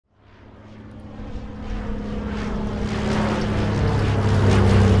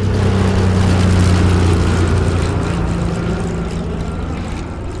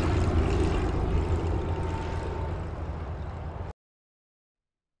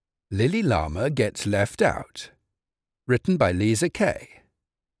Lily Llama Gets Left Out. Written by Lisa Kay.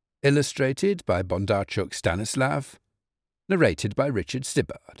 Illustrated by Bondarchuk Stanislav. Narrated by Richard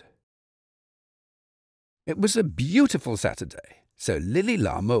Stibbard. It was a beautiful Saturday, so Lily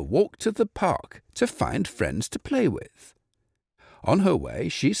Llama walked to the park to find friends to play with. On her way,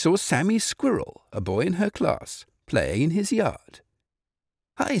 she saw Sammy Squirrel, a boy in her class, playing in his yard.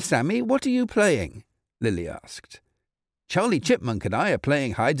 "Hi, Sammy, what are you playing?" Lily asked. "Charlie Chipmunk and I are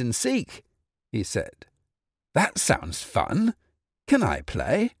playing hide-and-seek," he said. "That sounds fun. Can I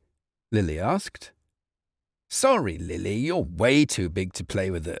play?" Lily asked. "Sorry, Lily, you're way too big to play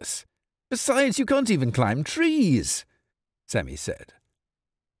with us. Besides, you can't even climb trees," Sammy said.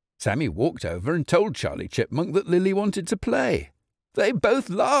 Sammy walked over and told Charlie Chipmunk that Lily wanted to play. They both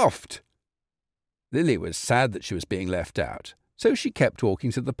laughed. Lily was sad that she was being left out, so she kept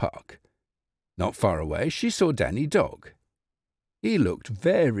walking to the park. Not far away, she saw Danny Dog. He looked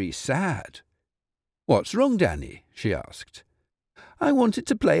very sad. "What's wrong, Danny?" she asked. "I wanted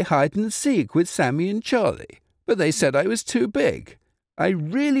to play hide-and-seek with Sammy and Charlie, but they said I was too big. I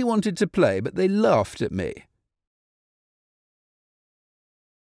really wanted to play, but they laughed at me."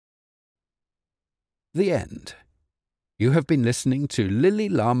 The end. You have been listening to Lily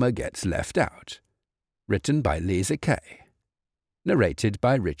Llama Gets Left Out, written by Lisa Kay, narrated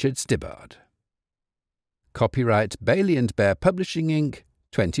by Richard Stibbard. Copyright Bailey & Bear Publishing, Inc.,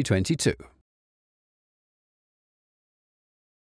 2022.